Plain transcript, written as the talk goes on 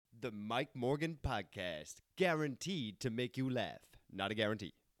The Mike Morgan Podcast, guaranteed to make you laugh. Not a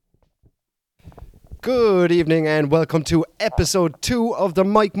guarantee. Good evening and welcome to episode 2 of the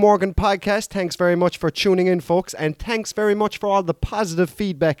Mike Morgan Podcast. Thanks very much for tuning in, folks, and thanks very much for all the positive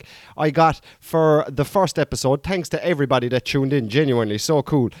feedback I got for the first episode. Thanks to everybody that tuned in, genuinely, so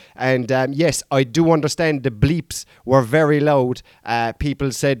cool. And yes, I do understand the bleeps were very loud.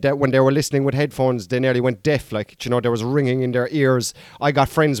 People said that when they were listening with headphones, they nearly went deaf, like, you know, there was ringing in their ears. I got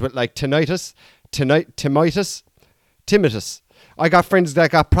friends with like tinnitus. I got friends that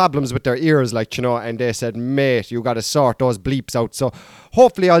got problems with their ears, like, you know, and they said, mate, you got to sort those bleeps out. So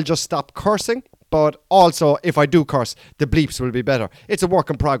hopefully I'll just stop cursing. But also, if I do curse, the bleeps will be better. It's a work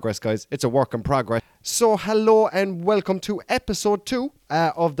in progress, guys. It's a work in progress. So hello and welcome to episode 2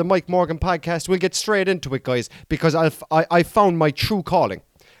 of the Mike Morgan Podcast. We'll get straight into it, guys, because I found my true calling.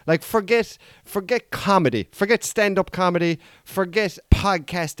 Like, forget comedy, forget stand-up comedy, forget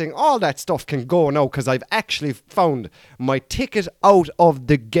podcasting, all that stuff can go now because I've actually found my ticket out of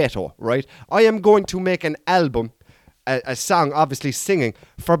the ghetto, right? I am going to make an album, a song, obviously singing,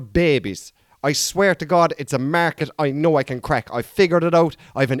 for babies. I swear to God, it's a market I know I can crack. I figured it out.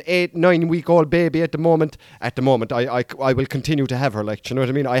 I have an 8-9-week-old baby at the moment. At the moment, I will continue to have her, like, you know what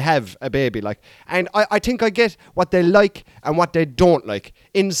I mean? I have a baby, like, and I think I get what they like and what they don't like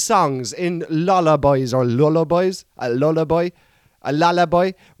in songs, in lullabies or lullabies, a lullaby,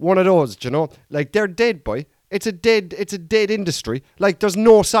 one of those, you know? Like, they're dead, boy. It's a dead industry. Like, there's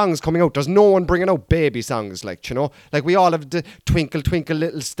no songs coming out. There's no one bringing out baby songs, like, you know. Like, we all have the Twinkle, Twinkle,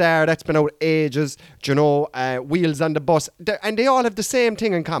 Little Star. That's been out ages, you know. Wheels on the Bus. And they all have the same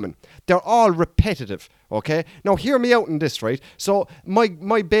thing in common. They're all repetitive, okay? Now, hear me out in this, right? So,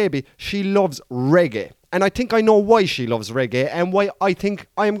 my baby, she loves reggae. And I think I know why she loves reggae and why I think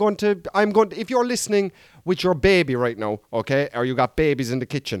I'm going to, if you're listening with your baby right now, okay, or you got babies in the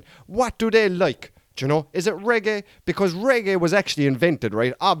kitchen, what do they like? Do you know? Is it reggae? Because reggae was actually invented,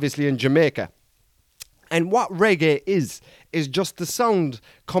 right? Obviously in Jamaica. And what reggae is just the sound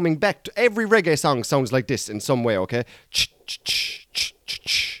coming back to every reggae song sounds like this in some way, okay?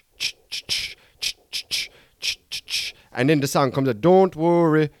 And then the song comes out, don't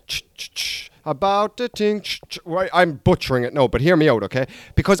worry about the thing. I'm butchering it now, but hear me out, okay?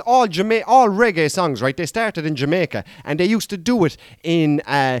 Because all reggae songs, right, they started in Jamaica and they used to do it in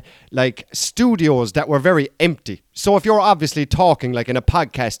like studios that were very empty. So if you're obviously talking like in a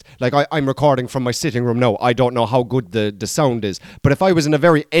podcast, like I'm recording from my sitting room now, I don't know how good the sound is. But if I was in a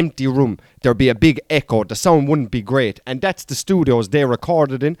very empty room, there'd be a big echo. The sound wouldn't be great. And that's the studios they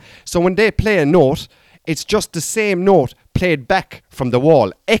recorded in. So when they play a note, it's just the same note played back from the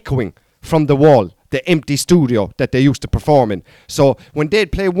wall, echoing from the wall, the empty studio that they used to perform in. So when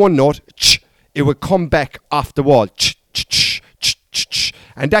they'd play one note, it would come back off the wall.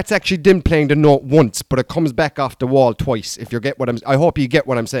 And that's actually them playing the note once, but it comes back off the wall twice. If you get I hope you get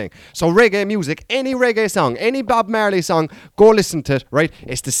what I'm saying. So reggae music, any reggae song, any Bob Marley song, go listen to it, right?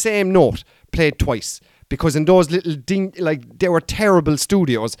 It's the same note played twice. Because in those little they were terrible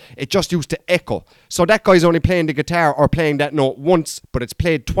studios, it just used to echo. So that guy's only playing the guitar or playing that note once, but it's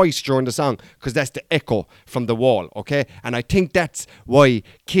played twice during the song because that's the echo from the wall, okay? And I think that's why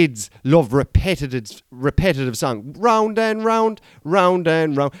kids love repetitive song. Round and round, round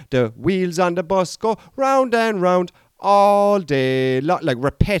and round, the wheels on the bus go round and round all day, like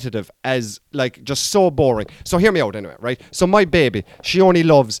repetitive as like just so boring. So hear me out anyway, right? So my baby, she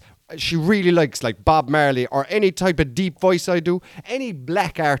really likes like Bob Marley or any type of deep voice I do. Any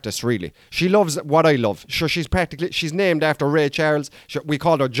black artist, really. She loves what I love. Sure, she's named after Ray Charles. We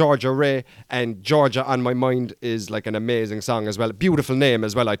called her Georgia Ray, and Georgia on My Mind is like an amazing song as well. Beautiful name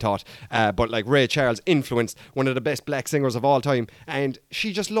as well, I thought. But like Ray Charles influenced one of the best black singers of all time. And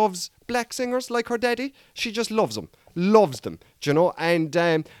she just loves black singers like her daddy. She just loves them. Do you know? And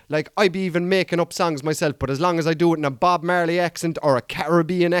like I'd be even making up songs myself, but as long as I do it in a Bob Marley accent or a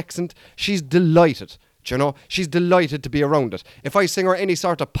Caribbean accent, she's delighted. Do you know? She's delighted to be around it. If I sing her any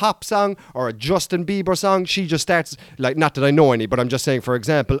sort of pop song or a Justin Bieber song, she just starts, like, not that I know any, but I'm just saying, for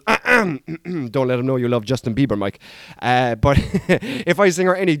example, don't let him know you love Justin Bieber, Mike. But if I sing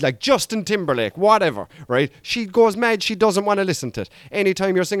her any, like, Justin Timberlake, whatever, right? She goes mad. She doesn't want to listen to it.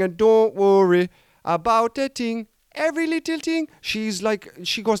 Anytime you're singing, don't worry about the thing, every little thing, she's like,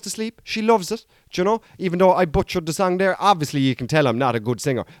 she goes to sleep. She loves it, do you know? Even though I butchered the song there, obviously you can tell I'm not a good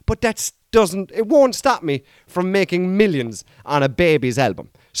singer. But it won't stop me from making millions on a baby's album.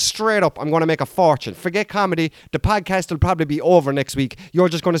 Straight up, I'm going to make a fortune. Forget comedy. The podcast will probably be over next week. You're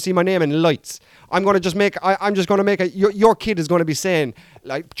just going to see my name in lights. I'm just going to make your kid is going to be saying,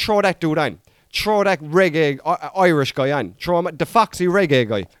 like, throw that dude on. Throw that reggae Irish guy on. Throw him, the foxy reggae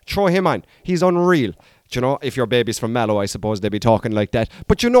guy. Throw him on. He's unreal. Do you know, if your baby's from Mallow, I suppose they'd be talking like that.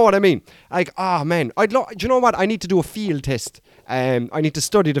 But you know what I mean? Like, man, do you know what? I need to do a field test. I need to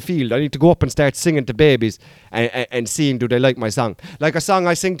study the field. I need to go up and start singing to babies and seeing do they like my song. Like a song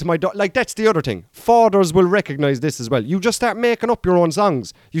I sing to my daughter. Like, that's the other thing. Fathers will recognise this as well. You just start making up your own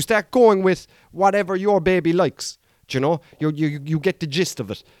songs. You start going with whatever your baby likes. Do you know? You get the gist of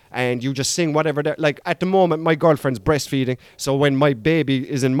it. And you just sing whatever they're... Like, at the moment, my girlfriend's breastfeeding. So when my baby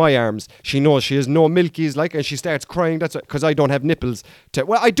is in my arms, she knows she has no milkies, like, and she starts crying. That's because I don't have nipples.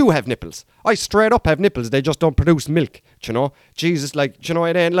 Well, I do have nipples. I straight up have nipples. They just don't produce milk. Do you know? Jesus, like, do you know,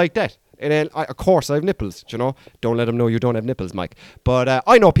 it ain't like that. Of course I have nipples, do you know? Don't let them know you don't have nipples, Mike. But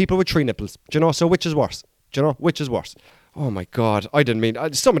I know people with 3 nipples, do you know? So which is worse? Do you know? Which is worse? Oh my God, I didn't mean...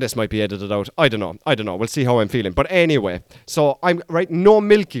 some of this might be edited out. I don't know. We'll see how I'm feeling. But anyway, so I'm... Right, No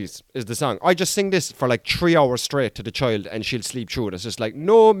Milkies is the song. I just sing this for like 3 hours straight to the child and she'll sleep through it. It's just like,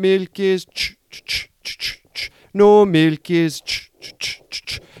 no milkies, no milkies,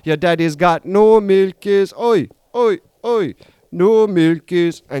 your daddy's got no milkies, oi, oi, oi, no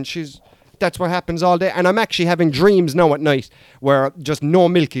milkies. And that's what happens all day. And I'm actually having dreams now at night where just No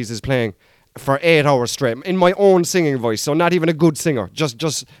Milkies is playing for 8 hours straight in my own singing voice. So not even a good singer,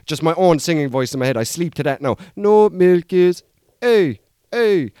 just my own singing voice in my head. I sleep to that now. No milkies, hey,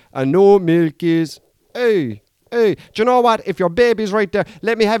 and no milkies, hey. Do you know what? If your baby's right there,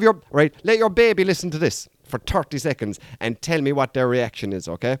 let your baby listen to this for 30 seconds and tell me what their reaction is,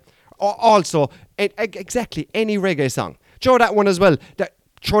 okay? Also, exactly any reggae song. Do you know that one as well?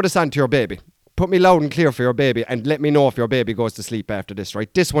 Throw this on to your baby. Put me loud and clear for your baby and let me know if your baby goes to sleep after this,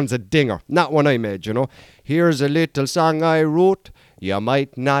 right? This one's a dinger, not one I made, you know. Here's a little song I wrote. You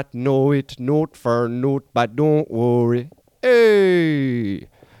might not know it note for note, but don't worry. Hey,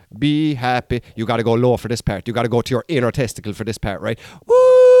 be happy. You got to go low for this part. You got to go to your inner testicle for this part, right?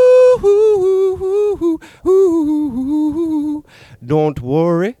 Woo, hoo, hoo, don't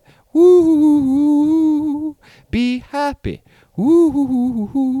worry. Woo, be happy.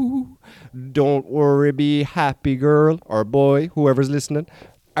 Ooh, don't worry, be happy, girl or boy, whoever's listening.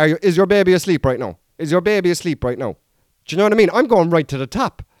 Is your baby asleep right now? Is your baby asleep right now? Do you know what I mean? I'm going right to the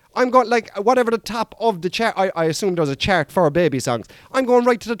top. I'm going like whatever the top of the chart. I assume there's a chart for baby songs. I'm going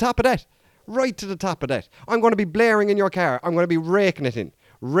right to the top of that. Right to the top of that. I'm going to be blaring in your car. I'm going to be raking it in.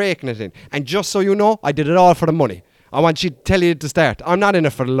 And just so you know, I did it all for the money. I want you to tell you at the start. I'm not in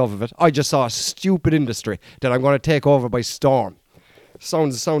it for the love of it. I just saw a stupid industry that I'm going to take over by storm.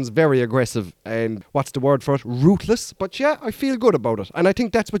 Sounds very aggressive and what's the word for it? Ruthless. But yeah, I feel good about it. And I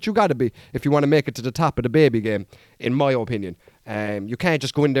think that's what you got to be if you want to make it to the top of the baby game, in my opinion. You can't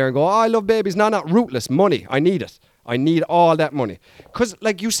just go in there and go, I love babies. No, not ruthless. Money. I need it. I need all that money. Because,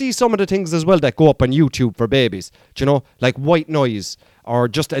 like, you see some of the things as well that go up on YouTube for babies. Do you know? Like white noise or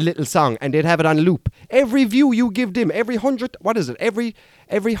just a little song and they'd have it on loop. Every view you give them, every 100... What is it? Every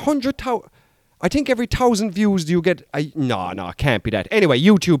 100,000... I think every 1,000 views you get... No, it can't be that. Anyway,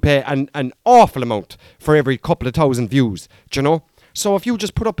 YouTube pay an awful amount for every couple of thousand views. Do you know? So if you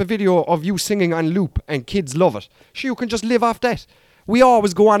just put up a video of you singing on loop and kids love it, sure, you can just live off that. We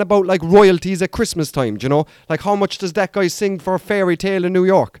always go on about like royalties at Christmas time, do you know? Like how much does that guy sing for Fairy Tale in New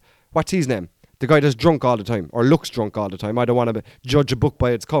York? What's his name? The guy that's drunk all the time, or looks drunk all the time. I don't want to judge a book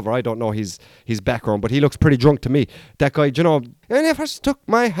by its cover. I don't know his background, but he looks pretty drunk to me. That guy, do you know? And if I took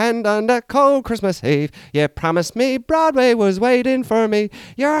my hand on that cold Christmas Eve, you promised me Broadway was waiting for me.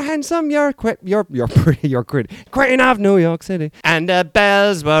 You're handsome, you're pretty, you're Queen of New York City. And the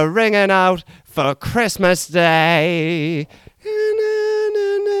bells were ringing out for Christmas Day.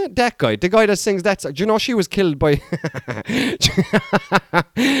 That guy, the guy that sings that song. Do you know she was killed by... Do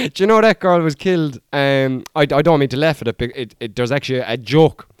you know that girl was killed? I don't mean to laugh at it, but there's actually a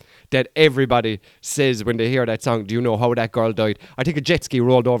joke that everybody says when they hear that song. Do you know how that girl died? I think a jet ski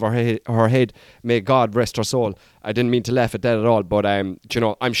rolled over her head. May God rest her soul. I didn't mean to laugh at that at all, but do you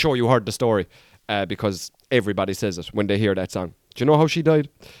know, I'm sure you heard the story because everybody says it when they hear that song. Do you know how she died?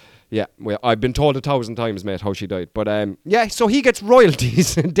 Yeah, well, I've been told 1,000 times, mate, how she died. But, yeah, so he gets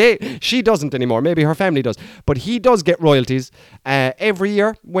royalties. She doesn't anymore. Maybe her family does. But he does get royalties every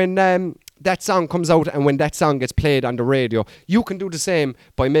year when that song comes out and when that song gets played on the radio. You can do the same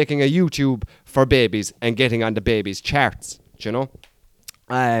by making a YouTube for babies and getting on the babies' charts, do you know?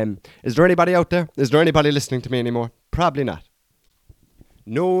 Is there anybody out there? Is there anybody listening to me anymore? Probably not.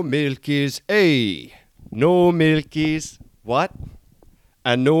 No milkies. Hey, no milkies. What?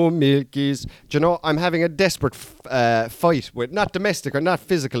 And no milkies. Do you know, I'm having a desperate fight with, not domestic or not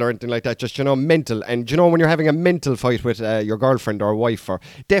physical or anything like that, just, mental. And do you know, when you're having a mental fight with your girlfriend or wife or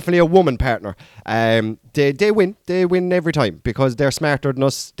definitely a woman partner, they win. They win every time because they're smarter than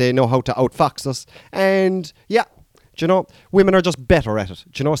us. They know how to outfox us. And yeah. Do you know, women are just better at it.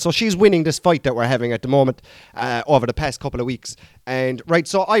 Do you know, so she's winning this fight that we're having at the moment over the past couple of weeks. And right,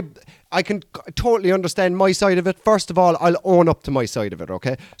 so I can totally understand my side of it. First of all, I'll own up to my side of it,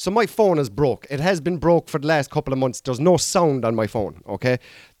 okay? So my phone is broke. It has been broke for the last couple of months. There's no sound on my phone, okay?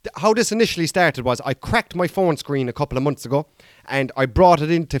 How this initially started was I cracked my phone screen a couple of months ago and I brought it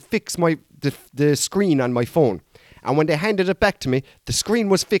in to fix the screen on my phone. And when they handed it back to me, the screen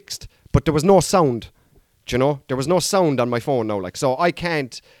was fixed, but there was no sound. Do you know, there was no sound on my phone now, so I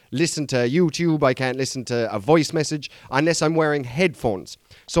can't listen to YouTube, I can't listen to a voice message unless I'm wearing headphones.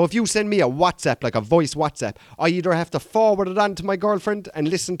 So if you send me a WhatsApp, like a voice WhatsApp, I either have to forward it on to my girlfriend and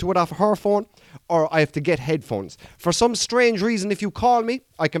listen to it off her phone, or I have to get headphones. For some strange reason, if you call me,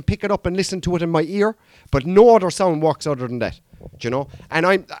 I can pick it up and listen to it in my ear, but no other sound works other than that. Do you know? And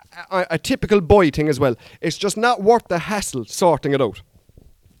I'm a typical boy thing as well. It's just not worth the hassle sorting it out.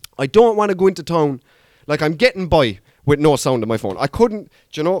 I don't want to go into town. Like, I'm getting by with no sound on my phone. I couldn't,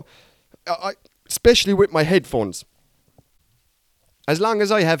 do you know, especially with my headphones. As long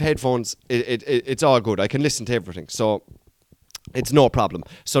as I have headphones, it's all good. I can listen to everything. So it's no problem.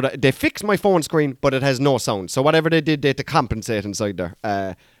 So they fixed my phone screen, but it has no sound. So whatever they did, they had to compensate inside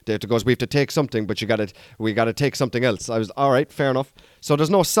there. They had to go, we have to take something, but we got to take something else. I was, all right, fair enough. So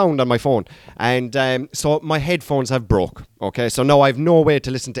there's no sound on my phone. And so my headphones have broke. Okay, so now I have no way to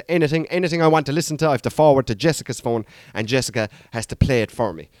listen to anything. Anything I want to listen to, I have to forward to Jessica's phone, and Jessica has to play it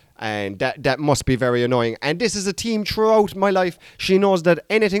for me. And that must be very annoying. And this is a team throughout my life. She knows that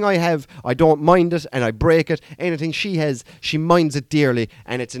anything I have, I don't mind it and I break it. Anything she has, she minds it dearly,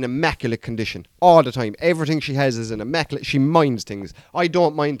 and it's in immaculate condition all the time. Everything she has is in immaculate. She minds things. I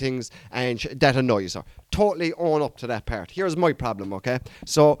don't mind things, and that annoys her. Totally own up to that part. Here's my problem, okay?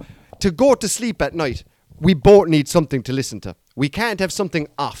 So to go to sleep at night, we both need something to listen to. We can't have something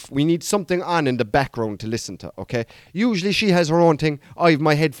off. We need something on in the background to listen to, okay? Usually she has her own thing. I have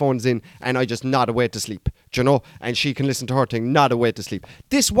my headphones in and I just nod away to sleep, do you know? And she can listen to her thing, nod away to sleep.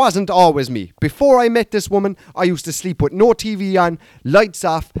 This wasn't always me. Before I met this woman, I used to sleep with no TV on, lights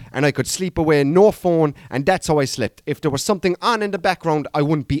off, and I could sleep away, no phone, and that's how I slept. If there was something on in the background, I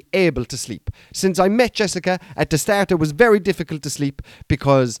wouldn't be able to sleep. Since I met Jessica, at the start it was very difficult to sleep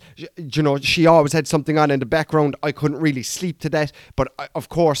because, you know, she always had something on in the background. I couldn't really sleep to that, but of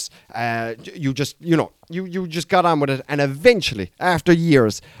course you just got on with it, and eventually after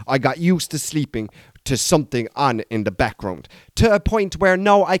years I got used to sleeping to something on in the background, to a point where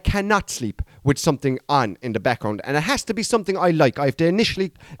now I cannot sleep with something on in the background, and it has to be something I like. I have to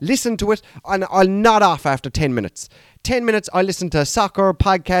initially listen to it and I'll nod off after 10 minutes. 10 minutes I listen to a soccer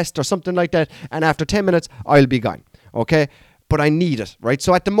podcast or something like that, and after 10 minutes I'll be gone, okay? But I need it, right?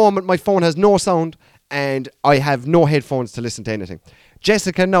 So at the moment my phone has no sound and I have no headphones to listen to anything.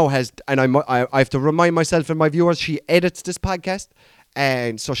 Jessica now has, and I have to remind myself and my viewers, she edits this podcast,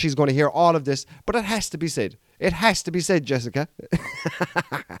 and so she's going to hear all of this, but it has to be said. It has to be said, Jessica.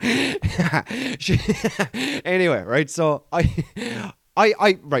 Anyway, right, so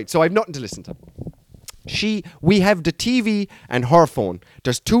right, so I have nothing to listen to. We have the TV and her phone.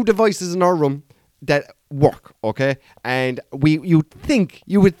 There's two devices in our room that work, okay? And you would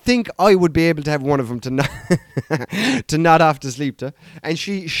think I would be able to have one of them to nod off to sleep to, and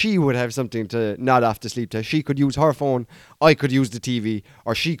she would have something to nod off to sleep to. She could use her phone, I could use the TV,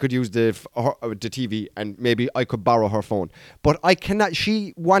 or she could use the TV, and maybe I could borrow her phone. But I cannot.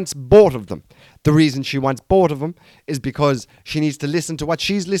 She wants both of them. The reason she wants both of them is because she needs to listen to what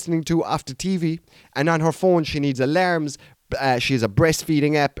she's listening to off the TV, and on her phone she needs alarms. She has a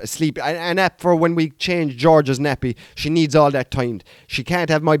breastfeeding app, an app for when we change George's nappy. She needs all that timed. She can't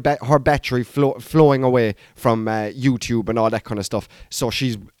have her battery flowing away from YouTube and all that kind of stuff. So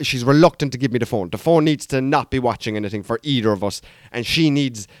she's reluctant to give me the phone. The phone needs to not be watching anything for either of us, and she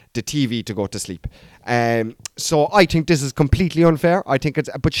needs the TV to go to sleep. So I think this is completely unfair.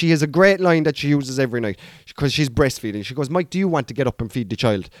 But she has a great line that she uses every night because she's breastfeeding. She goes, Mike, do you want to get up and feed the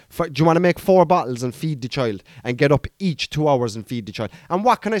child? Do you want to make 4 bottles and feed the child and get up each 2 hours and feed the child? And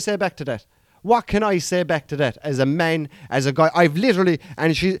what can I say back to that? What can I say back to that as a man, as a guy? I've literally,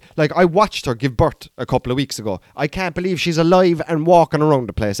 and I watched her give birth a couple of weeks ago. I can't believe she's alive and walking around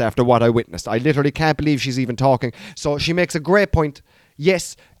the place after what I witnessed. I literally can't believe she's even talking. So she makes a great point.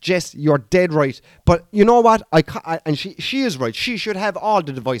 Yes, Jess, you're dead right. But you know what? And she is right. She should have all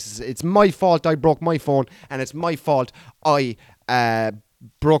the devices. It's my fault I broke my phone, and it's my fault I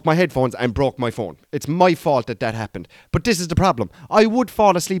broke my headphones and broke my phone. It's my fault that happened. But this is the problem. I would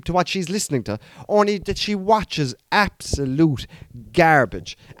fall asleep to what she's listening to, only that she watches absolute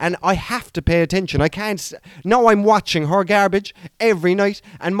garbage. And I have to pay attention. I can't... Now I'm watching her garbage every night,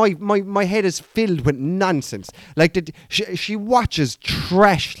 and my head is filled with nonsense. Like, she watches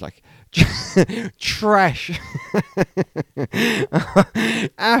trash, like... trash.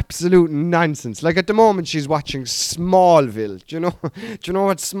 Absolute nonsense. Like, at the moment she's watching Smallville. Do you know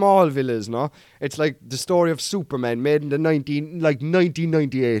what Smallville is? No, it's like the story of Superman made in the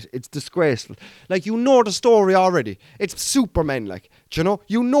 1998. It's disgraceful. Like, you know the story already. It's Superman. Like, do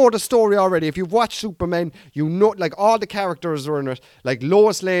you know the story already. If you've watched Superman, you know, like, all the characters are in it. Like,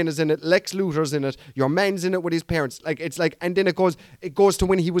 Lois Lane is in it, Lex Luthor's in it, your man's in it with his parents. Like, it's like, and then it goes to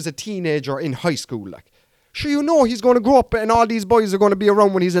when he was a teenager in high school. Like, sure, you know he's going to grow up and all these boys are going to be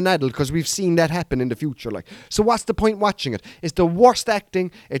around when he's an adult, because we've seen that happen in the future. Like, so what's the point watching it? It's the worst acting.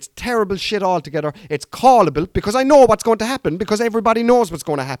 It's terrible shit altogether. It's callable, because I know what's going to happen, because everybody knows what's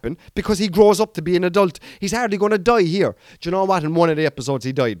going to happen, because he grows up to be an adult. He's hardly going to die here. Do you know what? In one of the episodes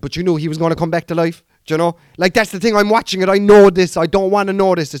he died, but you knew he was going to come back to life. Do you know? Like, that's the thing. I'm watching it. I know this. I don't want to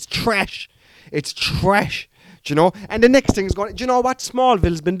know this. It's trash. It's trash. Do you know? And the next thing is going... Do you know what?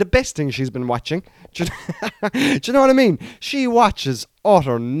 Smallville's been the best thing she's been watching. Do you know what I mean? She watches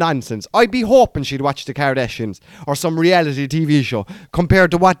utter nonsense. I'd be hoping she'd watch the Kardashians or some reality TV show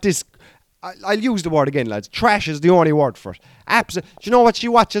compared to what this... I'll use the word again, lads. Trash is the only word for it. Do you know what she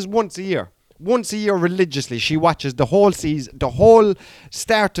watches once a year? Once a year religiously, she watches the whole season, the whole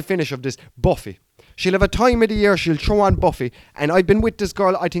start to finish of this Buffy. She'll have a time of the year, she'll throw on Buffy. And I've been with this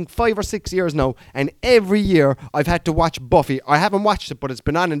girl, I think, 5 or 6 years now. And every year I've had to watch Buffy. I haven't watched it, but it's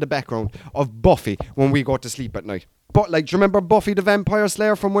been on in the background of Buffy when we go to sleep at night. But, like, do you remember Buffy the Vampire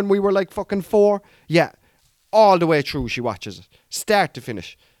Slayer from when we were like fucking 4? Yeah, all the way through she watches it. Start to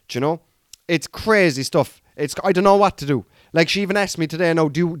finish. Do you know? It's crazy stuff. I don't know what to do. Like, she even asked me today, no,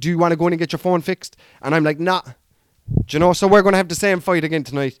 do you want to go in and get your phone fixed? And I'm like, nah. Do you know? So we're going to have the same fight again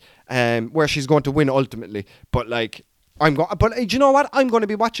tonight, where she's going to win ultimately. But, like, but do you know what? I'm going to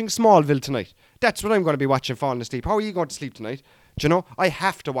be watching Smallville tonight. That's what I'm going to be watching falling asleep. How are you going to sleep tonight? Do you know? I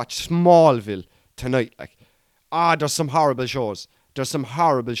have to watch Smallville tonight. Like, there's some horrible shows. There's some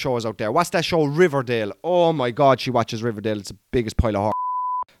horrible shows out there. What's that show? Riverdale. Oh my God, she watches Riverdale. It's the biggest pile of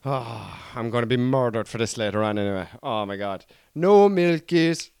I'm going to be murdered for this later on anyway. Oh my God. No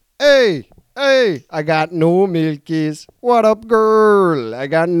milkies. Hey, I got no milkies. What up, girl? I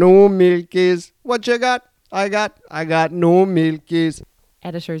got no milkies. What you got? I got no milkies.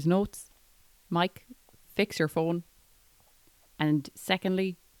 Editor's notes. Mike, fix your phone. And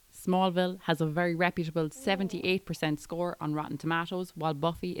secondly, Smallville has a very reputable 78% score on Rotten Tomatoes, while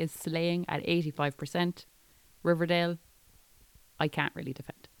Buffy is slaying at 85%. Riverdale, I can't really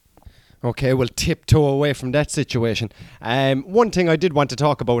defend. Okay, we'll tiptoe away from that situation. One thing I did want to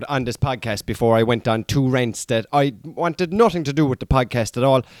talk about on this podcast before I went on 2 rants that I wanted nothing to do with the podcast at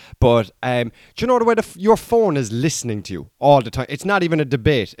all, but do you know the way your phone is listening to you all the time? It's not even a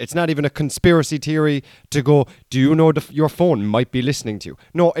debate. It's not even a conspiracy theory to go, do you know your phone might be listening to you?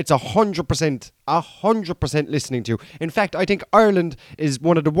 No, it's 100% listening to you. In fact, I think Ireland is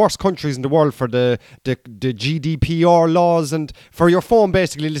one of the worst countries in the world for the GDPR laws and for your phone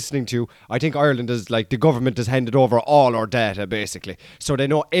basically listening to you. I think Ireland is like, the government has handed over all our data basically, so they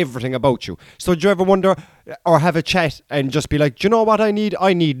know everything about you. So do you ever wonder or have a chat and just be like, do you know what I need?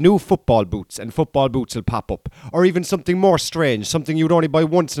 I need new football boots, and football boots will pop up. Or even something more strange, something you'd only buy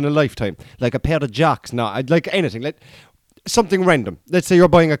once in a lifetime, like a pair of jocks. No, I'd like anything. Something random. Let's say you're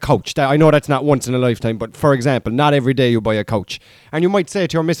buying a couch. I know that's not once in a lifetime, but for example, not every day you buy a couch. And you might say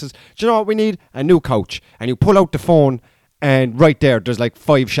to your missus, do you know what we need? A new couch. And you pull out the phone, and right there's like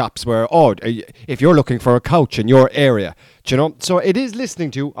 5 shops where, if you're looking for a couch in your area, do you know? So it is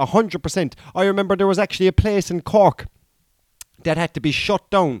listening to 100%. I remember there was actually a place in Cork that had to be shut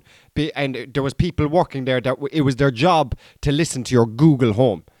down, and there was people working there that it was their job to listen to your Google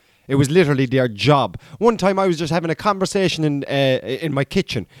Home. It was literally their job. One time I was just having a conversation in my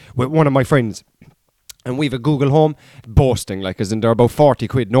kitchen with one of my friends. And we've a Google Home, boasting, like, as in they're about 40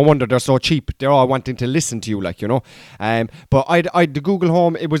 quid. No wonder they're so cheap. They're all wanting to listen to you, like, you know. But the Google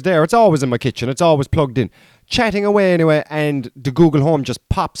Home, it was there. It's always in my kitchen. It's always plugged in. Chatting away anyway, and the Google Home just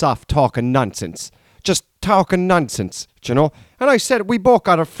pops off talking nonsense. Just talking nonsense, do you know? And I said, we both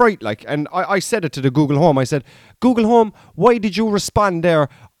got a fright, like, and I said it to the Google Home. I said, Google Home, why did you respond there?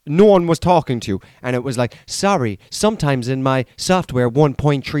 No one was talking to you. And it was like, sorry, sometimes in my software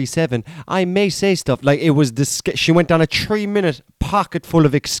 1.37 I may say stuff. Like, it was she went on a 3-minute pocket full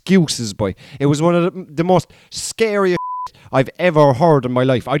of excuses, boy. It was one of the most scariest I've ever heard in my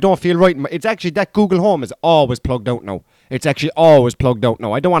life. I don't feel right. It's actually that Google Home is always plugged out now. It's actually always plugged out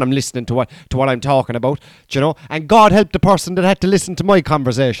now. I don't want him listening to what I'm talking about, do you know? And God help the person that had to listen to my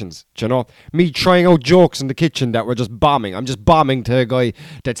conversations, do you know? Me trying out jokes in the kitchen that were just bombing. I'm just bombing to a guy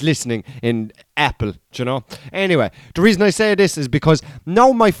that's listening in Apple, do you know? Anyway, the reason I say this is because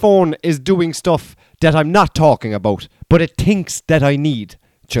now my phone is doing stuff that I'm not talking about, but it thinks that I need,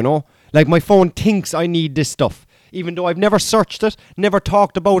 do you know? Like my phone thinks I need this stuff. Even though I've never searched it, never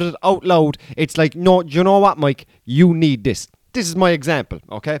talked about it out loud, it's like, no, do you know what, Mike? You need this. This is my example,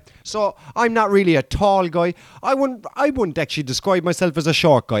 okay? So I'm not really a tall guy. I wouldn't actually describe myself as a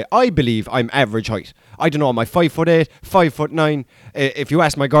short guy. I believe I'm average height. I don't know, am I 5'8", 5'9"? If you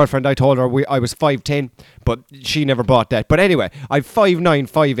ask my girlfriend, I told her I was 5'10", but she never bought that. But anyway, I'm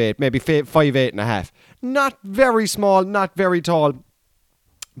 5'9", 5'8", maybe 5'8 and a half. Not very small, not very tall.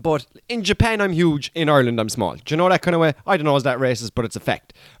 But in Japan, I'm huge. In Ireland, I'm small. Do you know that kind of way? I don't know, is that racist, but it's a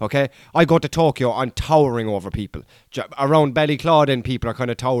fact. Okay? I go to Tokyo, I'm towering over people. Around Ballyclawden, people are kind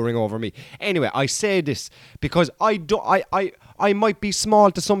of towering over me. Anyway, I say this because I might be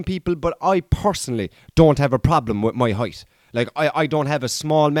small to some people, but I personally don't have a problem with my height. Like, I don't have a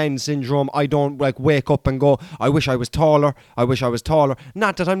small man syndrome. I don't, like, wake up and go, I wish I was taller. I wish I was taller.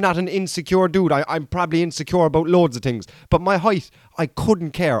 Not that I'm not an insecure dude. I'm probably insecure about loads of things. But my height, I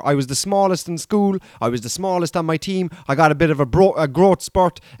couldn't care. I was the smallest in school. I was the smallest on my team. I got a bit of a growth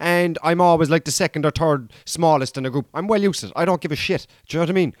spurt. And I'm always, like, the second or third smallest in a group. I'm well used to it. I don't give a shit. Do you know what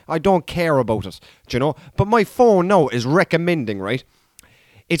I mean? I don't care about it. Do you know? But my phone now is recommending, right?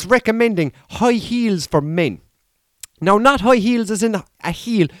 It's recommending high heels for men. Now, not high heels as in a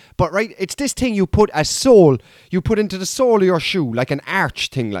heel, but right, it's this thing you put into the sole of your shoe, like an arch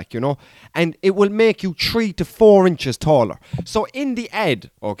thing, like, you know, and it will make you 3 to 4 inches taller. So in the ad,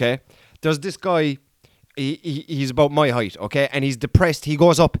 okay, there's this guy, he's about my height, okay, and he's depressed. He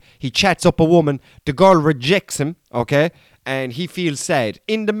goes up, he chats up a woman, the girl rejects him, okay, and he feels sad.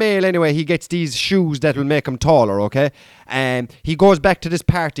 In the mail, anyway, he gets these shoes that will make him taller, okay, and he goes back to this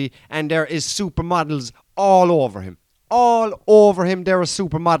party, and there is supermodels all over him. All over him there are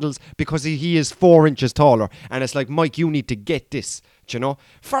supermodels because he is 4 inches taller. And it's like, Mike, you need to get this. Do you know?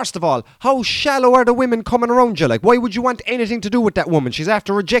 First of all, how shallow are the women coming around you? Like, why would you want anything to do with that woman? She's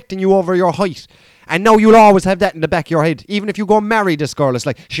after rejecting you over your height. And now you'll always have that in the back of your head. Even if you go marry this girl, it's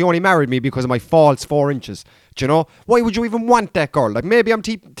like, she only married me because of my false 4 inches. Do you know? Why would you even want that girl? Like, maybe I'm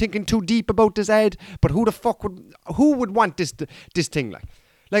thinking too deep about this ad, but who would want this thing, like?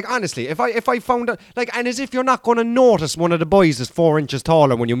 Like, honestly, if I found out, like, and as if you're not going to notice one of the boys is 4 inches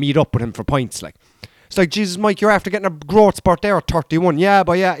taller when you meet up with him for pints, like. It's like, Jesus, Mike, you're after getting a growth spurt there at 31. Yeah,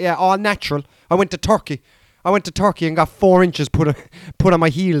 but yeah, all natural. I went to Turkey and got 4 inches put on my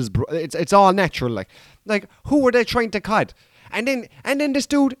heels, bro. It's all natural, like. Like, who were they trying to cut? And then this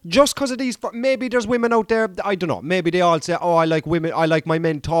dude, just because of these, maybe there's women out there, I don't know, maybe they all say, oh, I like women, I like my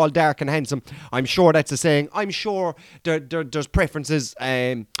men tall, dark and handsome. I'm sure that's a saying. I'm sure there's preferences.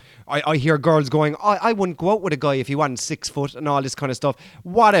 I hear girls going, I wouldn't go out with a guy if he wasn't 6 foot and all this kind of stuff.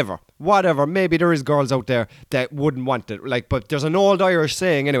 Whatever. Maybe there is girls out there that wouldn't want it. Like, but there's an old Irish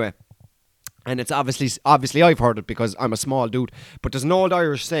saying anyway. And it's obviously I've heard it because I'm a small dude. But there's an old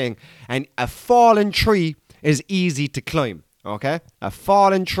Irish saying, and a fallen tree is easy to climb. Okay, a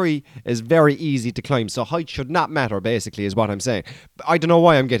fallen tree is very easy to climb, so height should not matter, basically, is what I'm saying. I don't know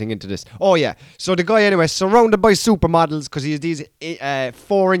why I'm getting into this. Oh yeah, so the guy anyway, surrounded by supermodels because he has these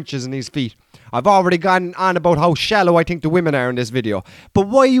 4 inches in his feet. I've already gone on about how shallow I think the women are in this video. But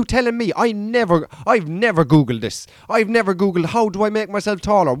why are you telling me? I've never Googled this. I've never Googled how do I make myself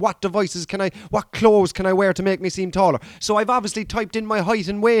taller? What clothes can I wear to make me seem taller? So I've obviously typed in my height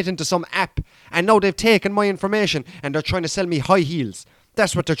and weight into some app, and now they've taken my information and they're trying to sell me high heels.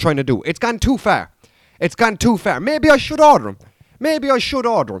 That's what they're trying to do. It's gone too far. Maybe I should order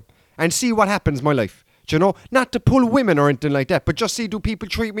them. And see what happens in my life. Do you know? Not to pull women or anything like that, but just see, do people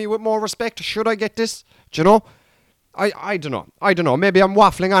treat me with more respect? Should I get this? Do you know? I don't know. Maybe I'm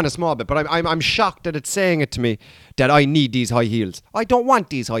waffling on a small bit, but I'm shocked that it's saying it to me that I need these high heels. I don't want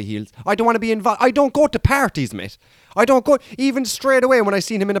these high heels. I don't want to be involved. I don't go to parties, mate. I don't go, even straight away when I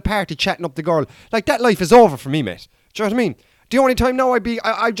seen him in a party chatting up the girl. Like, that life is over for me, mate. Do you know what I mean? The only time now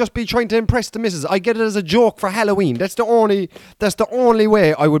I'd just be trying to impress the missus. I get it as a joke for Halloween. That's the only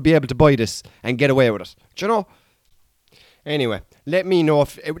way I would be able to buy this and get away with it. Do you know? Anyway, let me know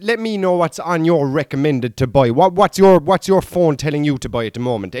what's on your recommended to buy. What's your phone telling you to buy at the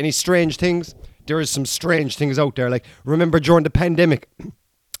moment? Any strange things? There is some strange things out there. Like, remember during the pandemic,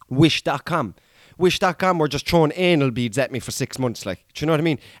 Wish.com Wish.com were just throwing anal beads at me for 6 months, like, do you know what I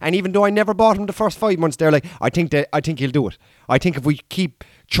mean? And even though I never bought him the first 5 months, they're like, I think he'll do it. I think if we keep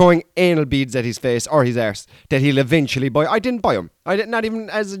throwing anal beads at his face or his arse, that he'll eventually buy. I didn't buy him. Not even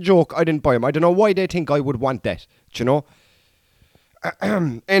as a joke, I didn't buy him. I don't know why they think I would want that, do you know?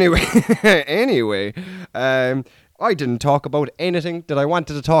 Anyway, I didn't talk about anything that I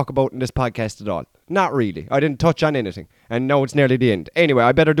wanted to talk about in this podcast at all. Not really. I didn't touch on anything. And now it's nearly the end. Anyway,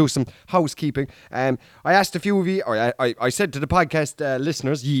 I better do some housekeeping. I asked a few of you, or I said to the podcast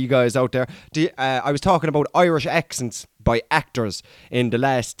listeners, ye guys out there, I was talking about Irish accents by actors in the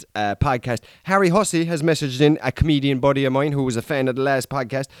last podcast. Harry Hussey has messaged in, a comedian buddy of mine who was a fan of the last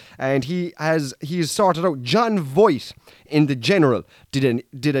podcast, and he has sorted out John Voight in The General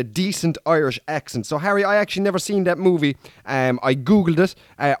did a decent Irish accent. So Harry, I actually never seen that movie. I googled it,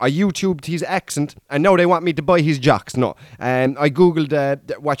 I YouTubed his accent, and now they want me to buy his jocks. No, I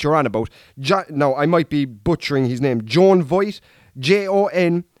googled what you're on about. Now I might be butchering his name. John Voight,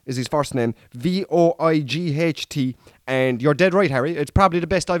 Jon is his first name, Voight, and you're dead right, Harry. It's probably the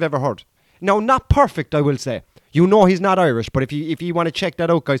best I've ever heard. Now, not perfect, I will say. You know he's not Irish, but if you want to check that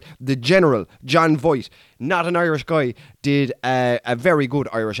out, guys, The General, John Voight, not an Irish guy, did a very good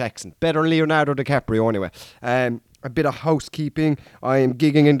Irish accent. Better than Leonardo DiCaprio, anyway. A bit of housekeeping. I am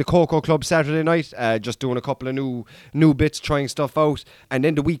gigging in the Cocoa Club Saturday night, just doing a couple of new bits, trying stuff out. And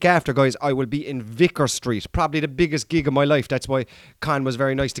then the week after, guys, I will be in Vicar Street, probably the biggest gig of my life. That's why Con was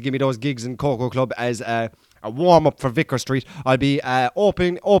very nice to give me those gigs in Cocoa Club as a warm-up for Vicar Street. I'll be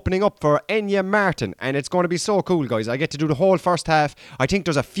opening up for Enya Martin, and it's going to be so cool, guys. I get to do the whole first half. I think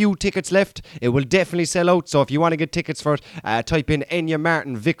there's a few tickets left. It will definitely sell out, so if you want to get tickets for it, type in Enya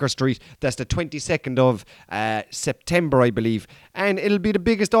Martin, Vicar Street. That's the 22nd of September, I believe, and it'll be the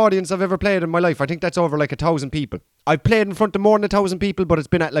biggest audience I've ever played in my life. I think that's over like 1,000 people. I've played in front of more than 1,000 people, but it's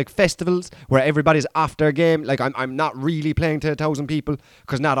been at like festivals where everybody's off their game. Like I'm not really playing to 1,000 people,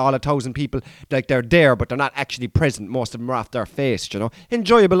 because not all 1,000 people, like, they're there, but they're not actually present. Most of them are off their face, you know.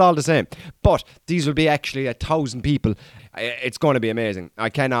 Enjoyable all the same. But these will be actually 1,000 people. It's going to be amazing. I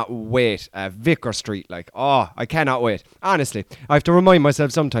cannot wait. Vicar Street, I cannot wait. Honestly, I have to remind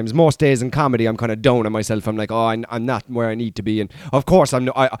myself sometimes. Most days in comedy, I'm kind of down on myself. I'm like, I'm not where I need to be. And of course,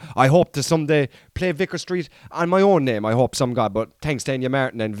 I hope to someday play Vicar Street on my own name. I hope some God. But thanks to Enya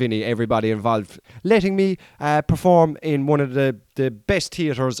Martin and Vinny, everybody involved, letting me perform in one of the best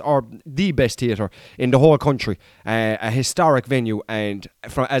theatres, or the best theatre in the whole country. A historic venue, and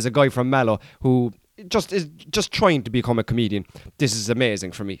as a guy from Mallow who is just trying to become a comedian, this is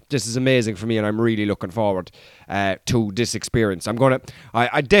amazing for me. And I'm really looking forward to this experience.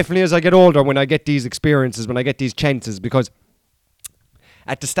 I definitely, as I get older, when I get these experiences, when I get these chances, because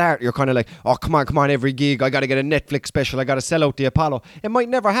at the start, you're kind of like, oh, come on, every gig, I got to get a Netflix special, I got to sell out the Apollo. It might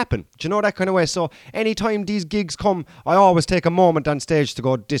never happen. Do you know, that kind of way? So anytime these gigs come, I always take a moment on stage to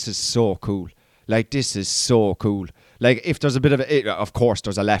go, this is so cool. Like, this is so cool. Like, if there's a bit of course,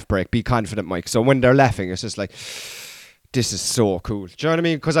 there's a laugh break. Be confident, Mike. So when they're laughing, it's just like, this is so cool. Do you know what I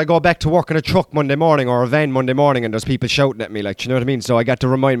mean? Because I go back to work in a truck Monday morning or a van Monday morning, and there's people shouting at me, like, do you know what I mean? So I got to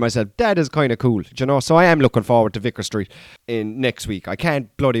remind myself, that is kind of cool. Do you know? So I am looking forward to Vicar Street in next week. I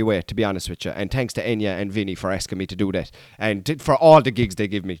can't bloody wait, to be honest with you. And thanks to Enya and Vinny for asking me to do that, and for all the gigs they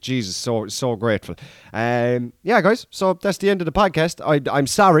give me. Jesus, so grateful. Yeah, guys. So that's the end of the podcast. I'm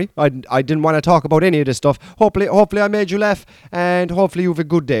sorry. I didn't want to talk about any of this stuff. Hopefully I made you laugh, and hopefully you have a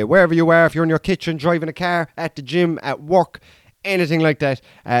good day wherever you are. If you're in your kitchen, driving a car, at the gym, at work, anything like that.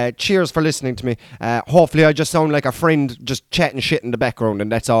 Cheers for listening to me. Hopefully I just sound like a friend just chatting shit in the background,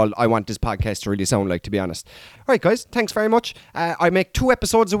 and that's all I want this podcast to really sound like, to be honest. Alright, guys, thanks very much. I make 2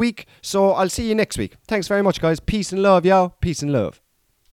 episodes a week, so I'll see you next week. Thanks very much, guys. Peace and love, y'all. Peace and love.